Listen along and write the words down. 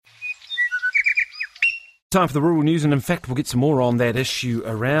Time for the rural news, and in fact we'll get some more on that issue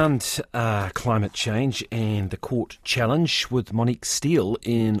around climate change and the court challenge with Monique Steele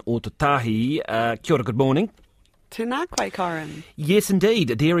in Ōtautahi. Kia ora, good morning. Tēnā koe, Corin. Yes,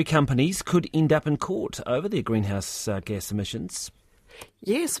 indeed. Dairy companies could end up in court over their greenhouse gas emissions.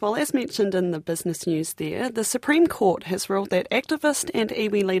 Yes, well, as mentioned in the business news there, the Supreme Court has ruled that activist and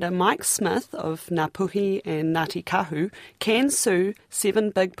iwi leader Mike Smith of Ngāpuhi and Ngāti Kahu can sue 7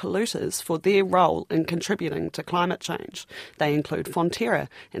 big polluters for their role in contributing to climate change. They include Fonterra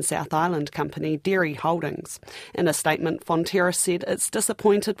and South Island company Dairy Holdings. In a statement, Fonterra said it's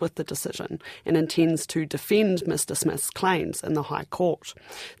disappointed with the decision and intends to defend Mr Smith's claims in the High Court.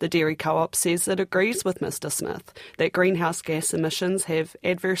 The Dairy Co-op says it agrees with Mr Smith that greenhouse gas emissions have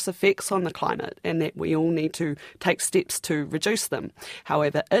adverse effects on the climate and that we all need to take steps to reduce them.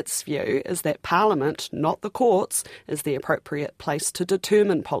 However, its view is that Parliament, not the courts, is the appropriate place to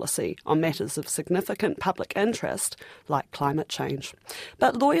determine policy on matters of significant public interest like climate change.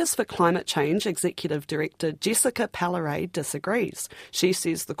 But Lawyers for Climate Change Executive Director Jessica Pallaray disagrees. She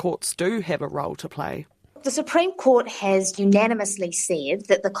says the courts do have a role to play. The Supreme Court has unanimously said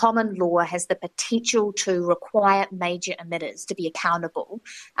that the common law has the potential to require major emitters to be accountable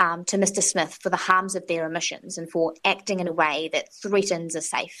to Mr Smith for the harms of their emissions and for acting in a way that threatens a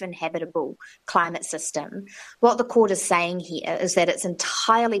safe and habitable climate system. What the court is saying here is that it's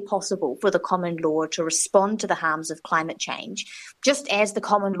entirely possible for the common law to respond to the harms of climate change, just as the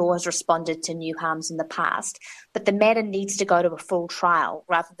common law has responded to new harms in the past, but the matter needs to go to a full trial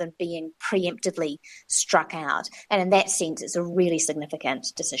rather than being preemptively struck out. And in that sense, it's a really significant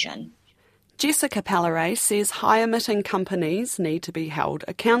decision. Jessica Pallaray says high-emitting companies need to be held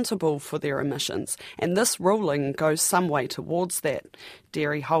accountable for their emissions, and this ruling goes some way towards that.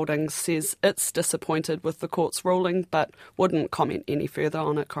 Dairy Holdings says it's disappointed with the court's ruling, but wouldn't comment any further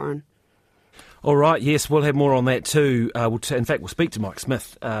on it, Corin. All right, yes, we'll have more on that too. In fact, we'll speak to Mike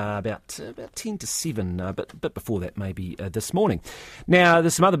Smith about 10 to 7, but before that, maybe this morning. Now,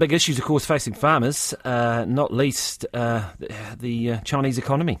 there's some other big issues, of course, facing farmers, not least the Chinese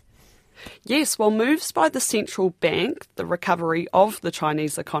economy. Yes, well, moves by the central bank, the recovery of the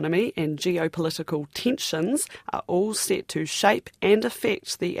Chinese economy and geopolitical tensions are all set to shape and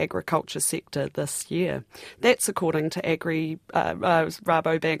affect the agriculture sector this year. That's according to Rabobank's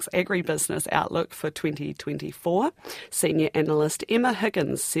Agribusiness Outlook for 2024. Senior analyst Emma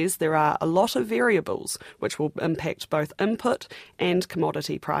Higgins says there are a lot of variables which will impact both input and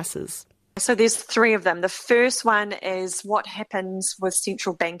commodity prices. So there's 3 of them. The first one is what happens with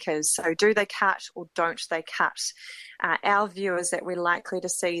central bankers. So do they cut or don't they cut? Our view is that we're likely to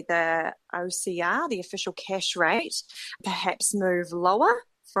see the OCR, the official cash rate, perhaps move lower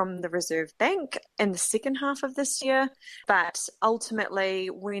from the Reserve Bank in the second half of this year. But ultimately,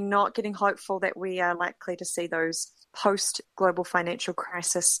 we're not getting hopeful that we are likely to see those post-global financial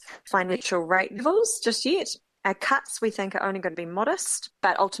crisis financial rate levels just yet. Our cuts, we think, are only going to be modest,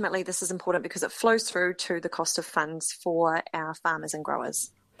 but ultimately this is important because it flows through to the cost of funds for our farmers and growers.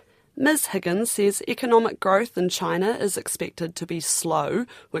 Ms Higgins says economic growth in China is expected to be slow,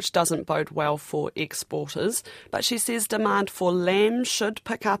 which doesn't bode well for exporters. But she says demand for lamb should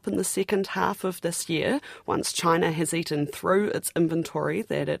pick up in the second half of this year, once China has eaten through its inventory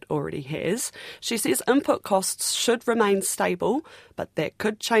that it already has. She says input costs should remain stable, but that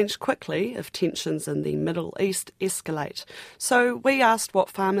could change quickly if tensions in the Middle East escalate. So we asked what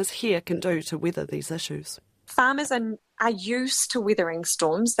farmers here can do to weather these issues. Farmers are used to weathering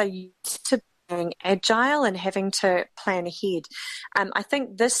storms. They're used to being agile and having to plan ahead. I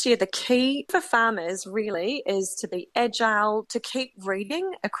think this year the key for farmers really is to be agile, to keep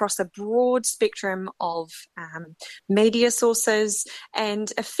reading across a broad spectrum of media sources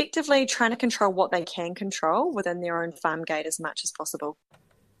and effectively trying to control what they can control within their own farm gate as much as possible.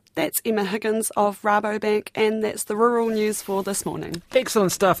 That's Emma Higgins of Rabobank, and that's the rural news for this morning.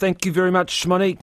 Excellent stuff. Thank you very much, Monique.